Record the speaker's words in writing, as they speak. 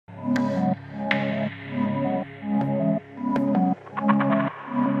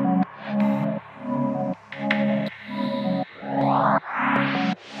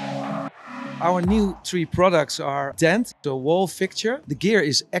Our new three products are Dent, the wall fixture. The gear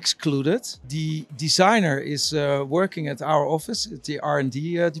is excluded. The designer is working at our office, at the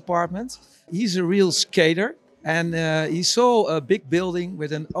R&D department. He's a real skater. And he saw a big building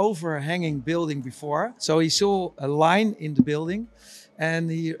with an overhanging building before. So he saw a line in the building and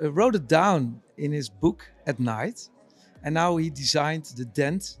he wrote it down in his book at night. And now he designed the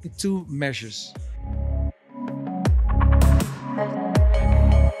Dent in two measures.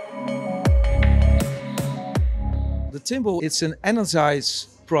 The Thimble, it's an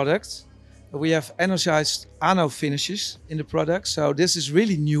anodized product. We have anodized anode finishes in the product. So this is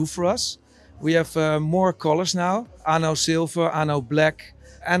really new for us. We have more colors now: anode silver, anode black,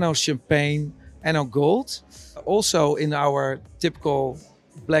 anode champagne, anode gold. Also in our typical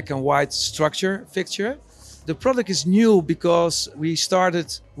black and white structure fixture. The product is new because we started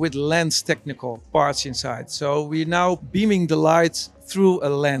with lens technical parts inside. So we're now beaming the light through a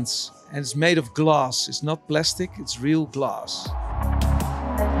lens, and it's made of glass. It's not plastic, it's real glass.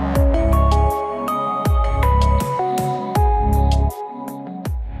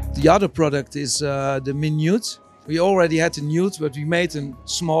 The other product is the Minude. We already had the Nude, but we made them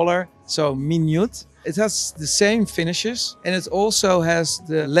smaller, so Minude. It has the same finishes and it also has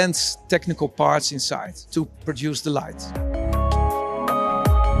the lens technical parts inside to produce the light.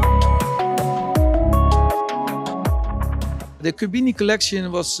 The Qbini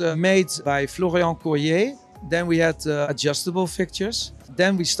collection was made by Florian Courrier. Then we had adjustable fixtures.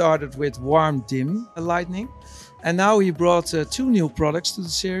 Then we started with warm dim lighting. And now he brought two new products to the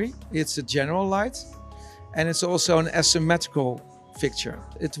series. It's a general light and it's also an asymmetrical fixture.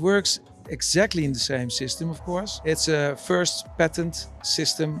 It works exactly in the same system, of course. It's a first patent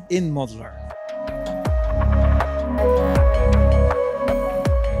system in modular.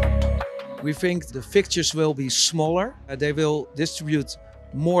 We think the fixtures will be smaller. They will distribute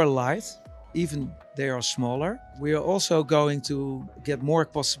more light, even they are smaller. We are also going to get more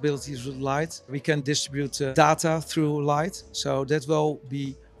possibilities with light. We can distribute data through light, so that will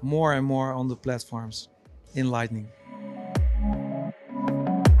be more and more on the platforms in lighting.